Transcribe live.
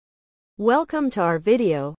Welcome to our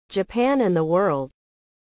video, Japan and the World.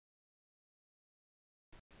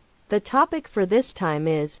 The topic for this time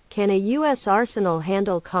is, can a U.S. arsenal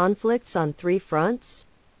handle conflicts on three fronts?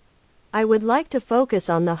 I would like to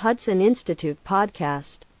focus on the Hudson Institute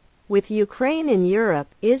podcast. With Ukraine in Europe,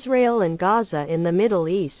 Israel and Gaza in the Middle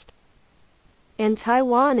East, and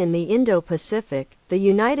Taiwan in the Indo-Pacific, the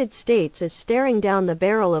United States is staring down the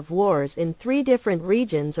barrel of wars in three different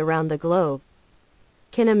regions around the globe.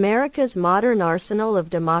 Can America's modern arsenal of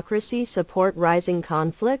democracy support rising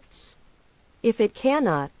conflicts? If it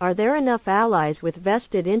cannot, are there enough allies with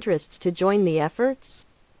vested interests to join the efforts?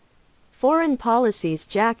 Foreign Policy's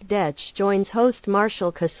Jack Detsch joins host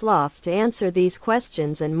Marshall Kosloff to answer these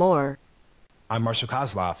questions and more. I'm Marshall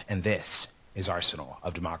Kosloff, and this is Arsenal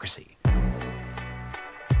of Democracy.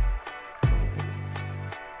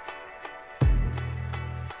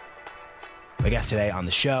 My guest today on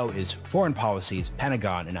the show is Foreign Policy's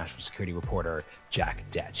Pentagon and National Security reporter, Jack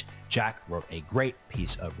Detsch. Jack wrote a great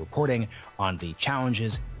piece of reporting on the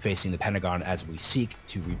challenges facing the Pentagon as we seek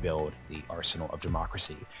to rebuild the arsenal of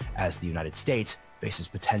democracy, as the United States faces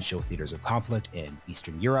potential theaters of conflict in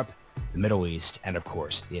Eastern Europe, the Middle East, and of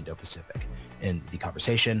course, the Indo-Pacific. In the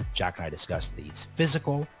conversation, Jack and I discussed these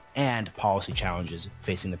physical and policy challenges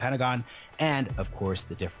facing the Pentagon, and of course,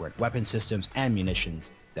 the different weapon systems and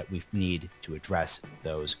munitions that we need to address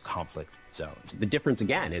those conflict zones. The difference,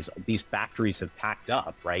 again, is these factories have packed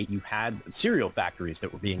up, right? You had serial factories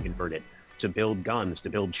that were being converted to build guns, to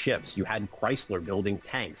build ships. You had Chrysler building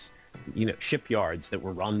tanks, shipyards that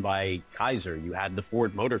were run by Kaiser. You had the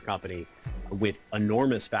Ford Motor Company with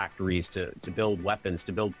enormous factories to build weapons,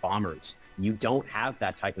 to build bombers. You don't have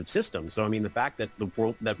that type of system. So, I mean, the fact that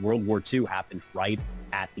World War II happened right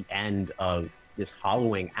at the end of this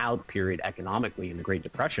hollowing out period economically in the Great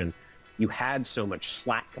Depression, you had so much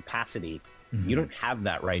slack capacity. Mm-hmm. You don't have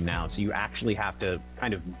that right now. So you actually have to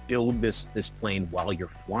kind of build this plane while you're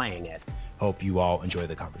flying it. Hope you all enjoy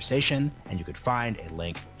the conversation, and you could find a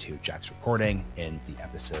link to Jack's reporting in the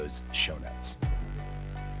episode's show notes.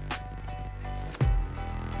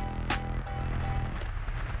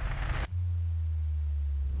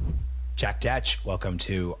 Jack Detsch, welcome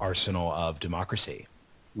to Arsenal of Democracy.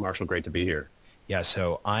 Marshall, great to be here. Yeah,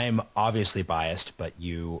 so I'm obviously biased, but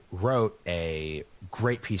you wrote a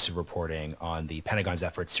great piece of reporting on the Pentagon's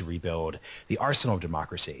efforts to rebuild the arsenal of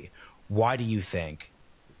democracy. Why do you think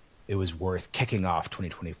it was worth kicking off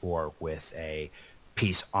 2024 with a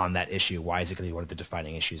piece on that issue? Why is it going to be one of the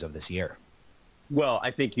defining issues of this year? Well,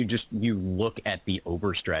 I think you look at the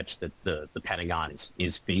overstretch that the Pentagon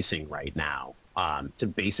is facing right now to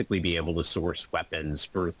basically be able to source weapons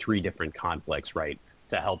for three different conflicts, right?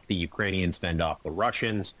 To help the Ukrainians fend off the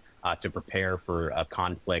Russians, to prepare for a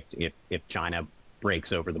conflict if China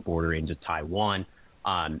breaks over the border into Taiwan.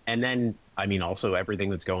 And then, I mean, also everything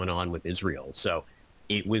that's going on with Israel. So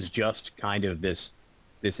it was just kind of this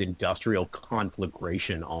industrial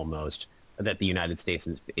conflagration almost that the United States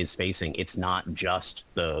is facing. It's not just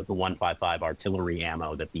the 155 artillery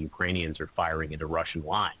ammo that the Ukrainians are firing into Russian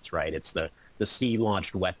lines, right? It's the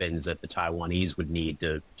sea-launched weapons that the Taiwanese would need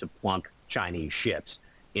to plunk Chinese ships.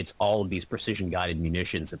 It's all of these precision-guided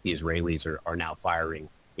munitions that the Israelis are now firing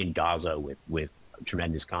in Gaza with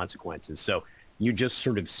tremendous consequences. So you just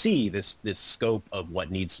sort of see this scope of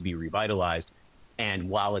what needs to be revitalized. And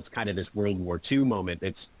while it's kind of this World War II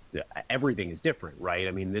moment, everything is different, right?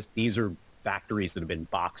 I mean, these are factories that have been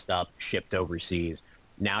boxed up, shipped overseas.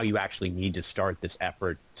 Now you actually need to start this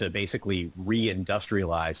effort to basically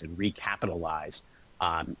re-industrialize and recapitalize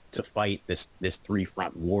to fight this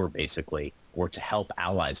three-front war, basically, or to help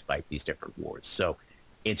allies fight these different wars. So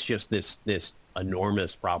it's just this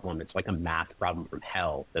enormous problem. It's like a math problem from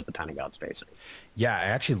hell that the Pentagon's facing. Yeah, I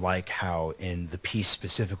actually like how in the piece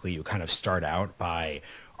specifically, you kind of start out by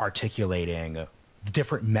articulating the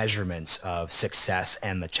different measurements of success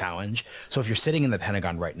and the challenge. So if you're sitting in the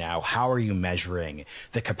Pentagon right now, how are you measuring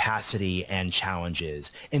the capacity and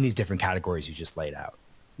challenges in these different categories you just laid out?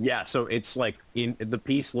 Yeah, so it's like the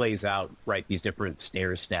piece lays out, right, these different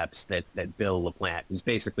stair steps that Bill LaPlante, who's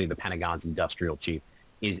basically the Pentagon's industrial chief,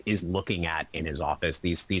 is looking at in his office,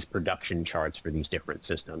 these production charts for these different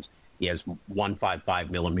systems. He has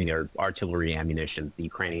 155 millimeter artillery ammunition the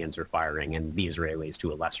Ukrainians are firing, and the Israelis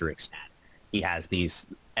to a lesser extent. He has these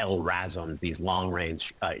LRASMs, these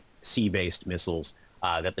long-range sea-based missiles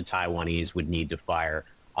that the Taiwanese would need to fire.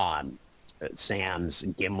 SAMs,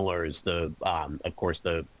 Gimlers, of course,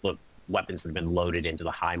 the weapons that have been loaded into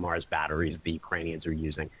the HIMARS batteries the Ukrainians are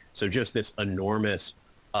using. So just this enormous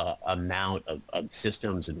amount of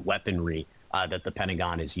systems and weaponry that the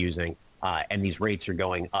Pentagon is using. And these rates are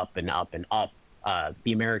going up and up and up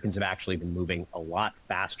the Americans have actually been moving a lot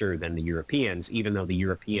faster than the Europeans, even though the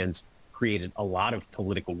Europeans created a lot of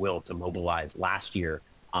political will to mobilize last year.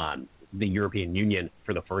 The European Union,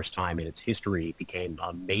 for the first time in its history, became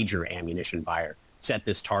a major ammunition buyer, set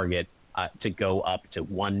this target to go up to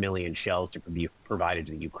 1 million shells to be provided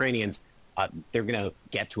to the Ukrainians. They're going to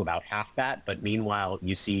get to about half that. But meanwhile,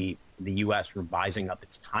 you see the U.S. revising up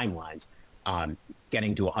its timelines,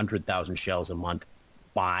 getting to 100,000 shells a month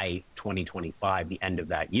by 2025, the end of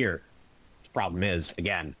that year. The problem is,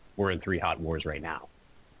 again, we're in 3 hot wars right now.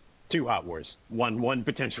 2 hot wars, one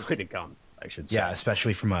potentially to come, I should say. Yeah,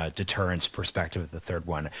 especially from a deterrence perspective, the third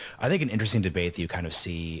one. I think an interesting debate that you kind of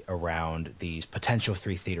see around these potential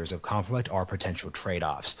 3 theaters of conflict are potential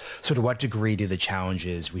trade-offs. So to what degree do the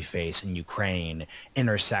challenges we face in Ukraine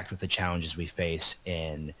intersect with the challenges we face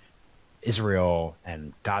in Israel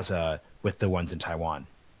and Gaza with the ones in Taiwan?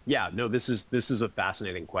 Yeah, no, this is a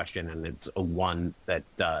fascinating question, and it's a one that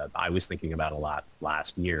I was thinking about a lot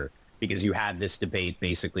last year, because you had this debate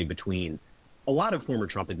basically between a lot of former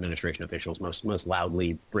Trump administration officials, most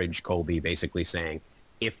loudly Bridge Colby, basically saying,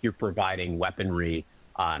 if you're providing weaponry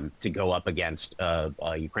to go up against a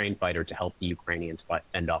Ukraine fighter to help the Ukrainians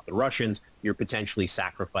fend off the Russians, you're potentially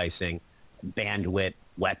sacrificing bandwidth,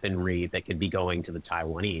 weaponry that could be going to the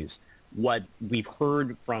Taiwanese. What we've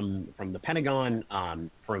heard from the Pentagon,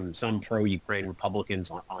 from some pro-Ukraine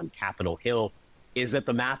Republicans on Capitol Hill, is that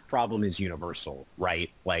the math problem is universal, right?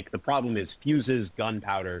 Like, the problem is fuses,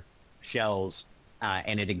 gunpowder, shells,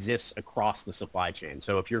 and it exists across the supply chain.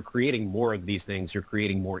 So if you're creating more of these things, you're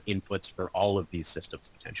creating more inputs for all of these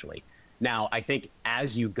systems potentially. Now, I think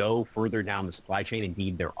as you go further down the supply chain,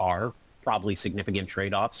 indeed, there are probably significant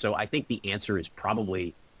trade-offs. So I think the answer is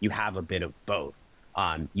probably you have a bit of both.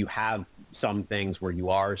 You have some things where you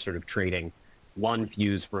are sort of trading one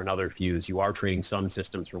fuse for another fuse. You are trading some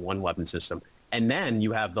systems for one weapon system. And then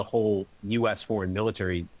you have the whole U.S. foreign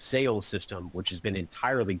military sales system, which has been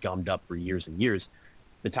entirely gummed up for years and years.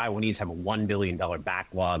 The Taiwanese have a $1 billion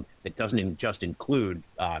backlog that doesn't just include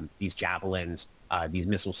these javelins, these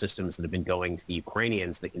missile systems that have been going to the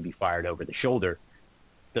Ukrainians that can be fired over the shoulder.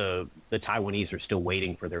 The Taiwanese are still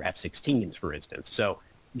waiting for their F-16s, for instance. So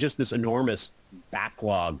just this enormous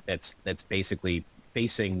backlog that's basically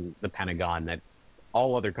facing the Pentagon, that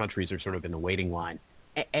all other countries are sort of in the waiting line.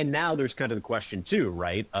 And now there's kind of the question too,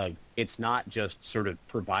 right? It's not just sort of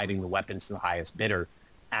providing the weapons to the highest bidder,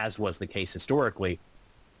 as was the case historically.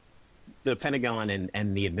 The Pentagon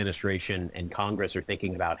and the administration and Congress are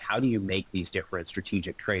thinking about, how do you make these different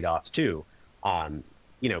strategic trade-offs too?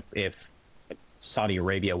 If Saudi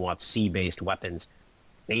Arabia wants sea-based weapons,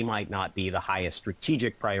 they might not be the highest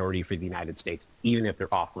strategic priority for the United States, even if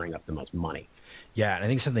they're offering up the most money. Yeah, and I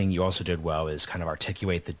think something you also did well is kind of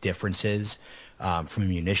articulate the differences from a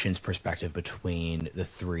munitions perspective between the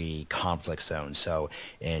 3 conflict zones. So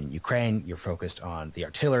in Ukraine, you're focused on the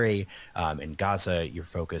artillery. In Gaza, you're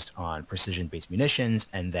focused on precision-based munitions.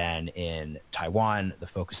 And then in Taiwan, the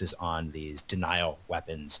focus is on these denial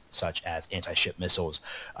weapons, such as anti-ship missiles.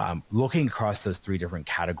 Looking across those 3 different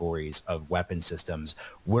categories of weapon systems,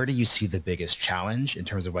 where do you see the biggest challenge in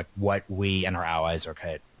terms of what we and our allies are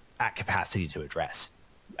at capacity to address?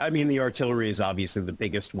 I mean, the artillery is obviously the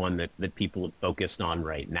biggest one that people have focused on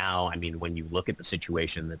right now. I mean, when you look at the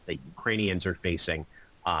situation that the Ukrainians are facing,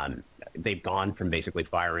 they've gone from basically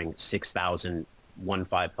firing 6,000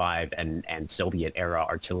 155 and Soviet-era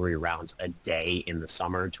artillery rounds a day in the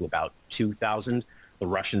summer to about 2,000. The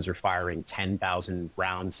Russians are firing 10,000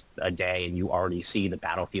 rounds a day, and you already see the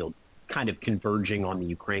battlefield kind of converging on the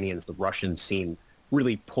Ukrainians. The Russians seem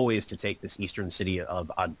really poised to take this eastern city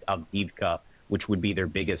of Avdiivka, which would be their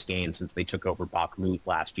biggest gain since they took over Bakhmut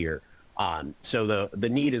last year. So the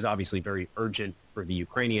need is obviously very urgent for the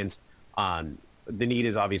Ukrainians. The need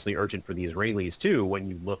is obviously urgent for the Israelis, too. When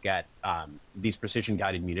you look at these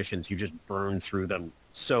precision-guided munitions, you just burn through them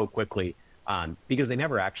so quickly because they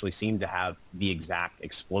never actually seem to have the exact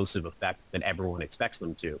explosive effect that everyone expects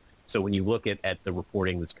them to. So when you look at the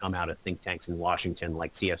reporting that's come out of think tanks in Washington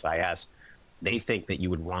like CSIS, they think that you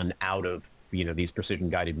would run out of these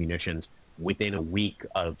precision-guided munitions within a week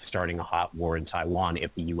of starting a hot war in Taiwan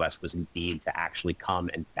if the U.S. was indeed to actually come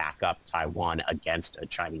and back up Taiwan against a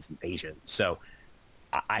Chinese invasion. So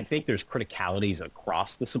I think there's criticalities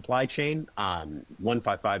across the supply chain.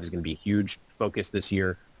 155 is going to be a huge focus this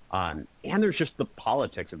year. And there's just the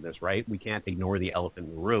politics of this, right? We can't ignore the elephant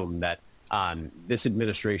in the room that this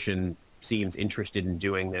administration seems interested in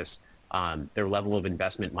doing this. Their level of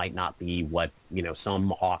investment might not be what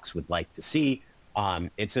some hawks would like to see.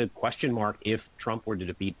 It's a question mark if Trump were to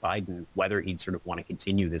defeat Biden, whether he'd sort of want to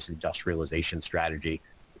continue this industrialization strategy,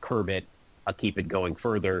 curb it, keep it going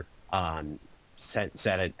further, set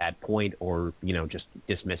it at point, or, just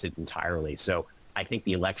dismiss it entirely. So I think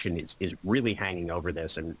the election is really hanging over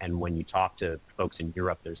this. And when you talk to folks in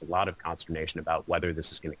Europe, there's a lot of consternation about whether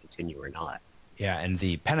this is going to continue or not. Yeah, and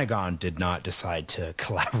the Pentagon did not decide to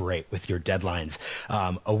collaborate with your deadlines.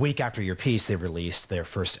 A week after your piece, they released their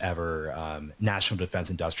first ever National Defense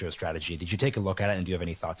Industrial Strategy. Did you take a look at it, and do you have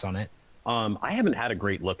any thoughts on it? I haven't had a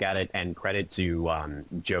great look at it, and credit to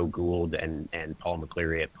Joe Gould and Paul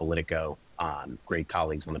McCleary at Politico, great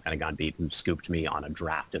colleagues on the Pentagon beat, who scooped me on a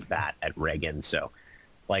draft of that at Reagan. So,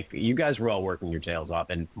 you guys were all working your tails off.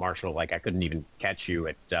 And Marshall, I couldn't even catch you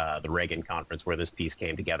at the Reagan conference where this piece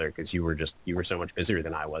came together because you were so much busier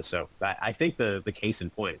than I was. So I think the case in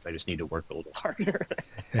point is I just need to work a little harder.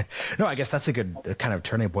 No, I guess that's a good kind of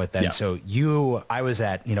turning point then. Yeah. So I was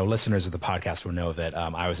at, listeners of the podcast will know that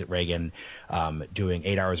I was at Reagan doing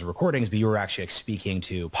 8 hours of recordings, but you were actually speaking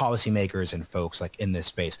to policymakers and folks in this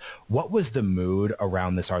space. What was the mood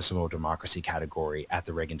around this Arsenal of Democracy category at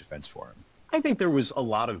the Reagan Defense Forum? I think there was a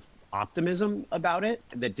lot of optimism about it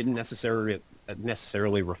that didn't necessarily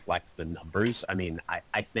reflect the numbers. I mean,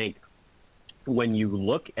 I think when you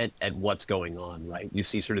look at what's going on, right, you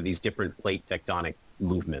see sort of these different plate tectonic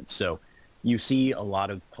movements. So you see a lot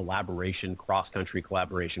of collaboration, cross-country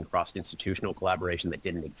collaboration, cross-institutional collaboration that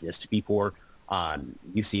didn't exist before.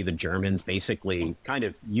 You see the Germans basically kind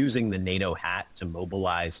of using the NATO hat to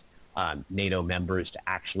mobilize NATO members to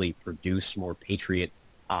actually produce more Patriot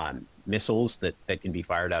missiles that can be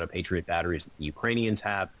fired out of Patriot batteries that the Ukrainians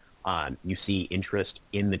have. You see interest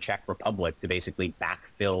in the Czech Republic to basically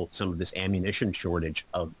backfill some of this ammunition shortage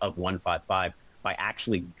of 155 by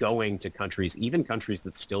actually going to countries, even countries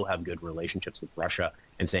that still have good relationships with Russia,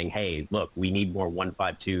 and saying, hey, look, we need more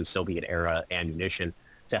 152 Soviet-era ammunition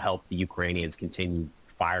to help the Ukrainians continue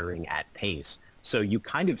firing at pace. So you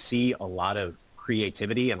kind of see a lot of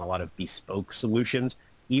creativity and a lot of bespoke solutions.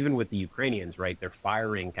 Even with the Ukrainians, right, they're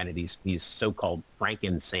firing kind of these so-called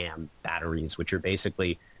Franken-SAM batteries, which are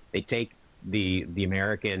basically, they take the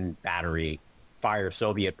American battery, fire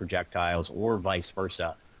Soviet projectiles, or vice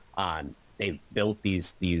versa. They've built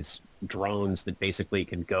these drones that basically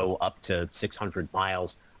can go up to 600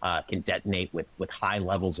 miles, can detonate with high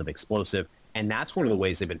levels of explosive. And that's one of the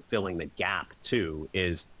ways they've been filling the gap, too,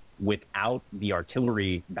 is without the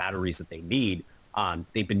artillery batteries that they need,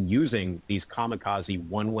 they've been using these kamikaze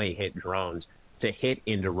one-way hit drones to hit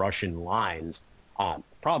into Russian lines.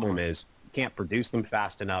 Problem is, you can't produce them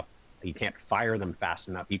fast enough. You can't fire them fast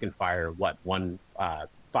enough. You can fire,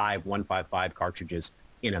 155 cartridges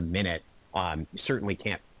in a minute. You certainly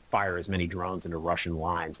can't fire as many drones into Russian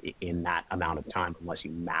lines in that amount of time unless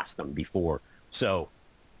you mass them before. So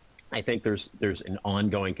I think there's an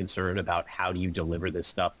ongoing concern about how do you deliver this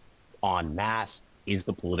stuff en masse. Is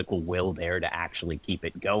the political will there to actually keep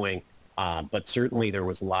it going? But certainly there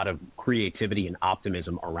was a lot of creativity and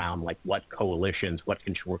optimism around what coalitions, what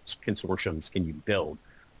consortiums can you build?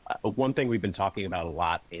 One thing we've been talking about a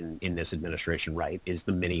lot in this administration, right, is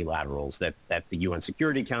the mini-laterals, that the UN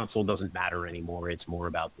Security Council doesn't matter anymore. It's more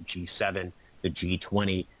about the G7, the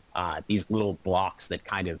G20, these little blocks that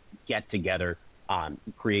kind of get together,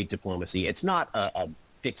 create diplomacy. It's not a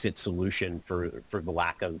fix-it solution for the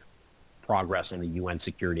lack of progress in the UN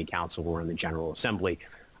Security Council or in the General Assembly.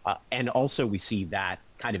 And also we see that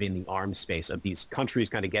kind of in the arms space of these countries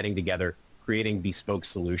kind of getting together, creating bespoke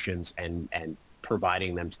solutions and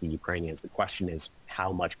providing them to the Ukrainians. The question is,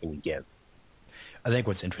 how much can you give? I think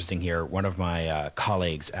what's interesting here, one of my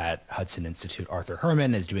colleagues at Hudson Institute, Arthur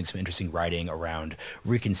Herman, is doing some interesting writing around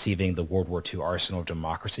reconceiving the World War II arsenal of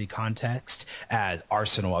democracy context as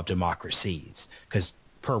arsenal of democracies. Because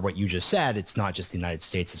per what you just said, it's not just the United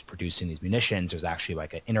States that's producing these munitions. There's actually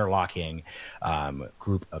an interlocking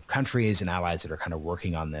group of countries and allies that are kind of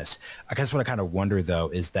working on this. I guess what I kind of wonder, though,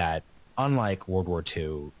 is that unlike World War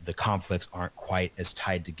II, the conflicts aren't quite as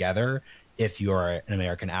tied together if you're an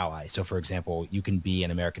American ally. So, for example, you can be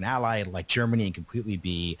an American ally like Germany and completely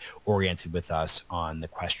be oriented with us on the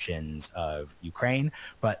questions of Ukraine,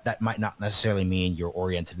 but that might not necessarily mean you're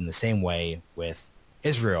oriented in the same way with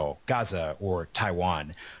Israel, Gaza, or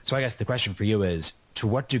Taiwan. So I guess the question for you is, to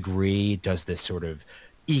what degree does this sort of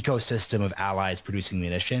ecosystem of allies producing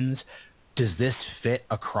munitions, does this fit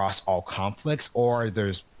across all conflicts, or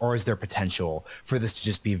is there potential for this to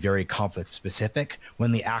just be very conflict specific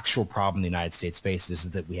when the actual problem the United States faces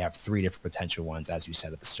is that we have three different potential ones, as you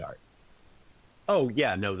said at the start? Oh,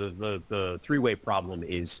 yeah, no, the three-way problem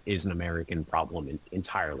is an American problem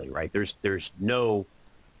entirely, right? There's no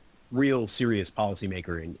real serious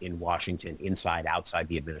policymaker in Washington, inside, outside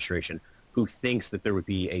the administration, who thinks that there would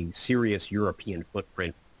be a serious European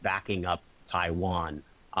footprint backing up Taiwan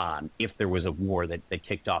if there was a war that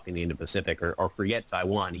kicked off in the Indo-Pacific, or forget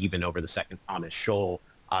Taiwan, even over the Second Thomas Shoal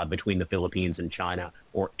between the Philippines and China,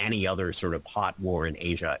 or any other sort of hot war in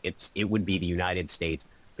Asia. It would be the United States,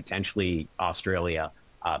 potentially Australia,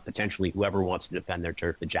 potentially whoever wants to defend their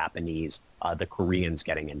turf, the Japanese, the Koreans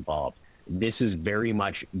getting involved. This is very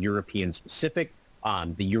much European specific.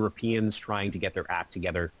 The Europeans trying to get their act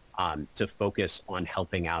together to focus on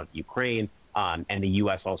helping out Ukraine, and the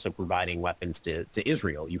U.S. also providing weapons to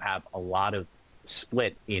Israel. You have a lot of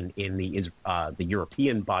split in the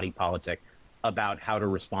European body politic about how to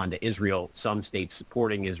respond to Israel. Some states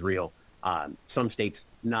supporting Israel, some states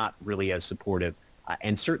not really as supportive,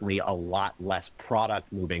 and certainly a lot less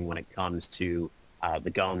product moving when it comes to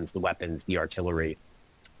the guns, the weapons, the artillery.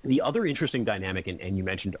 The other interesting dynamic, and you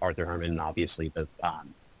mentioned Arthur Herman, and obviously the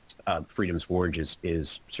Freedom's Forge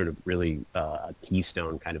is sort of really a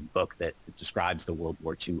keystone kind of book that describes the World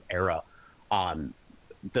War II era.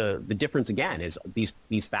 The difference again is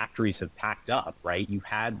these factories have packed up, right? You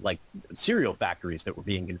had like cereal factories that were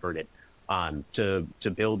being converted to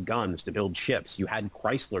build guns, to build ships. You had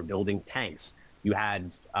Chrysler building tanks. You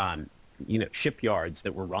had shipyards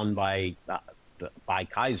that were run by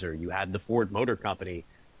Kaiser. You had the Ford Motor Company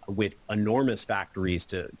with enormous factories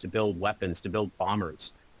to build weapons, to build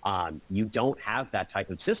bombers. You don't have that type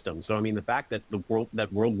of system. So I mean, the fact that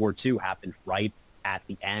World War II happened right at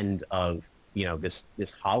the end of this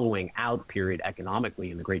hollowing out period economically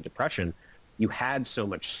in the Great Depression, you had so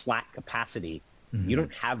much slack capacity. Mm-hmm. You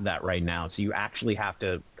don't have that right now. So you actually have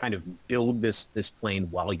to kind of build this plane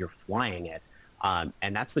while you're flying it.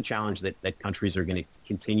 And that's the challenge that countries are going to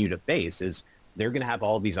continue to face, is they're going to have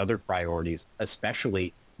all these other priorities,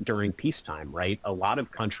 especially during peacetime, right? A lot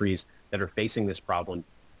of countries that are facing this problem,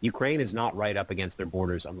 Ukraine is not right up against their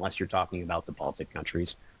borders unless you're talking about the Baltic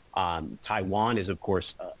countries. Taiwan is, of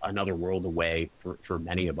course, another world away for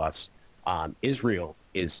many of us. Israel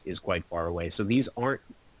is quite far away. So these aren't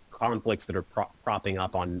conflicts that are propping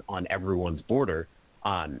up on everyone's border.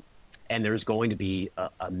 And there's going to be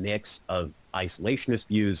a mix of isolationist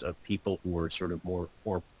views of people who are sort of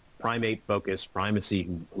more primate-focused, primacy,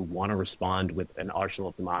 who want to respond with an arsenal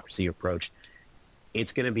of democracy approach.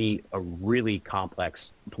 It's going to be a really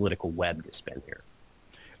complex political web to spin here.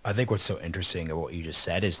 I think what's so interesting about what you just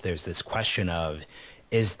said is there's this question of,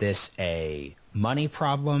 is this a money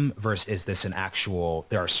problem versus is this an actual,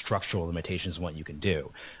 there are structural limitations on what you can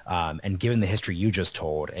do. And given the history you just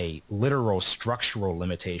told, a literal structural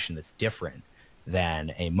limitation that's different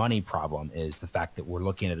than a money problem is the fact that we're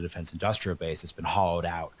looking at a defense industrial base that's been hollowed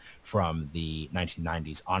out from the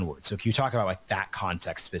 1990s onward. So can you talk about like that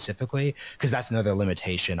context specifically? Because that's another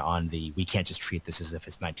limitation on we can't just treat this as if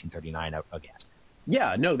it's 1939 again.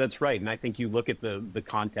 Yeah, no, that's right. And I think you look at the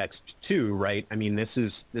context too, right? I mean, this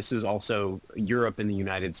is also Europe and the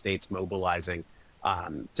United States mobilizing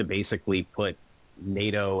to basically put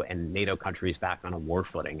NATO and NATO countries back on a war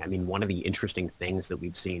footing. I mean, one of the interesting things that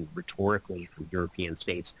we've seen rhetorically from European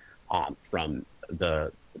states, from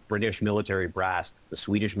the British military brass, the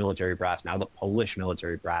Swedish military brass, now the Polish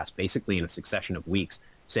military brass, basically in a succession of weeks,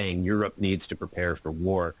 saying Europe needs to prepare for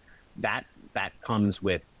war. That comes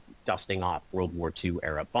with dusting off World War II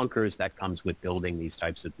era bunkers. That comes with building these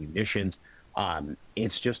types of munitions.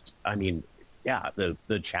 It's just, I mean, yeah,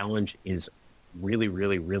 the challenge is really,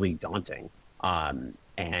 really, really daunting.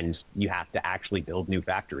 And you have to actually build new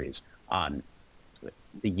factories.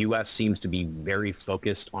 The U.S. seems to be very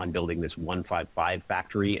focused on building this 155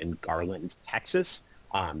 factory in Garland, Texas.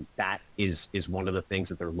 That is one of the things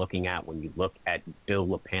that they're looking at when you look at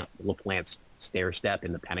Bill LaPlante's stair step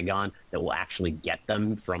in the Pentagon that will actually get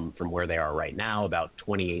them from where they are right now, about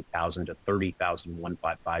 28,000 to 30,000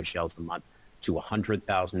 155 shells a month, to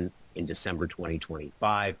 100,000 in December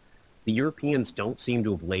 2025. The Europeans don't seem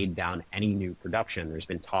to have laid down any new production. There's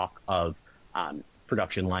been talk of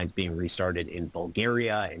production lines being restarted in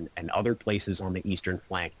Bulgaria and other places on the eastern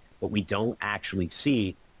flank, but we don't actually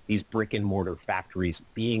see these brick and mortar factories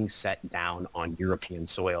being set down on European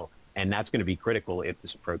soil. And that's going to be critical if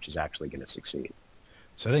this approach is actually going to succeed.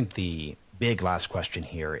 So I think the big last question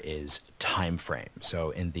here is time frame.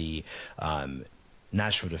 So in the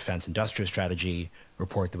National Defense Industrial Strategy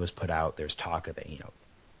report that was put out, there's talk of a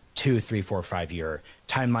 2, 3, 4, 5 year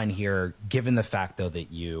timeline here. Given the fact though that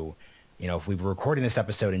if we were recording this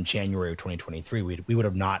episode in January of 2023, we would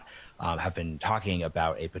have not have been talking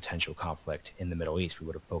about a potential conflict in the Middle East. We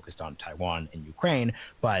would have focused on Taiwan and Ukraine,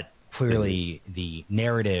 but clearly the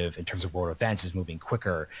narrative in terms of world events is moving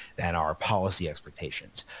quicker than our policy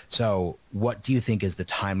expectations. So what do you think is the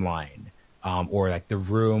timeline or like the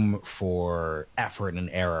room for effort and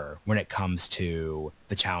error when it comes to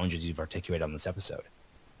the challenges you've articulated on this episode?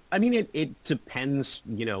 I mean, it depends,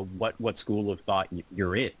 what school of thought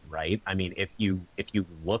you're in, right? I mean, if you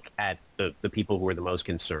look at the people who are the most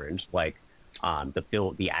concerned, like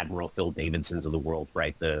the Admiral Phil Davidsons of the world,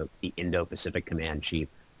 right? The Indo-Pacific command chief,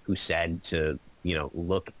 who said to,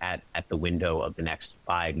 look at the window of the next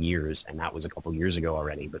 5 years, and that was a couple years ago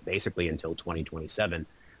already, but basically until 2027,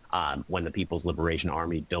 when the People's Liberation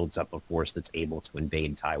Army builds up a force that's able to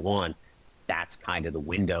invade Taiwan. That's kind of the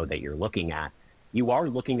window that you're looking at. You are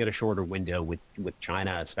looking at a shorter window with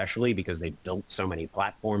China, especially because they've built so many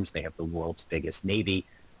platforms. They have the world's biggest Navy.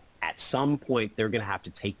 At some point, they're going to have to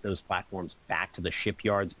take those platforms back to the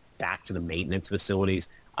shipyards, back to the maintenance facilities,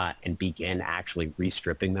 and begin actually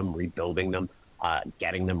restripping them, rebuilding them,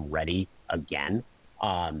 getting them ready again.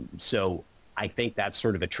 So I think that's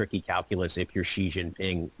sort of a tricky calculus if you're Xi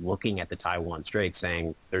Jinping looking at the Taiwan Strait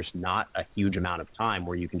saying there's not a huge amount of time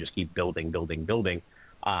where you can just keep building,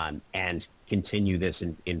 and continue this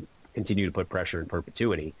and continue to put pressure in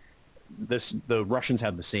perpetuity. The Russians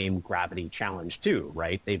have the same gravity challenge too,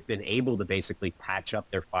 right? They've been able to basically patch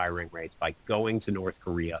up their firing rates by going to North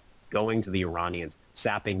Korea, going to the Iranians,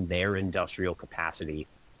 sapping their industrial capacity.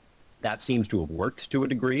 That seems to have worked to a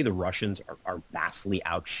degree. The Russians are vastly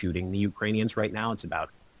outshooting the Ukrainians right now. It's about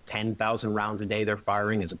 10,000 rounds a day they're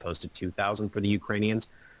firing as opposed to 2,000 for the Ukrainians.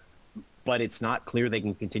 But it's not clear they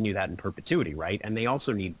can continue that in perpetuity, right? And they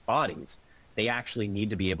also need bodies. They actually need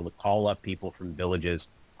to be able to call up people from villages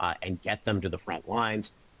and get them to the front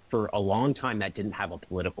lines. For a long time, that didn't have a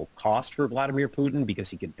political cost for Vladimir Putin because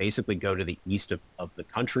he could basically go to the east of the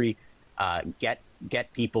country,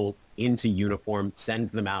 get people into uniform, send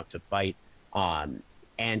them out to fight,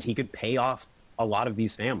 and he could pay off a lot of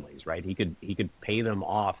these families, right? He could pay them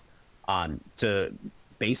off to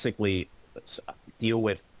basically deal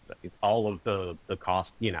with all of the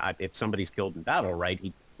cost. If somebody's killed in battle, right,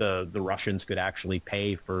 the Russians could actually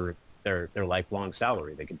pay for their lifelong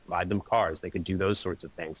salary. They could provide them cars. They could do those sorts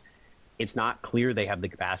of things. It's not clear they have the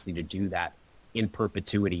capacity to do that in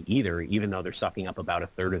perpetuity either, even though they're sucking up about a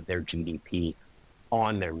third of their GDP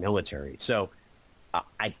on their military. So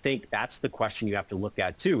I think that's the question you have to look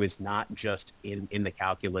at too, is not just in the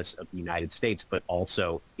calculus of the United States, but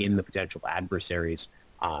also in the potential adversaries,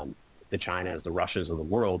 the Chinas, the Russias of the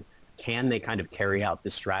world. Can they kind of carry out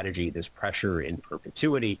this strategy, this pressure in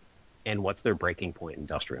perpetuity, and what's their breaking point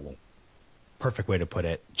industrially? Perfect way to put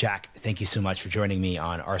it. Jack, thank you so much for joining me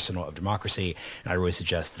on Arsenal of Democracy. And I really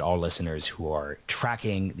suggest that all listeners who are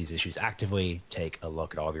tracking these issues actively take a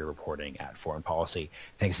look at all of your reporting at Foreign Policy.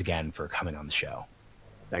 Thanks again for coming on the show.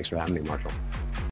 Thanks for having me, Marshall.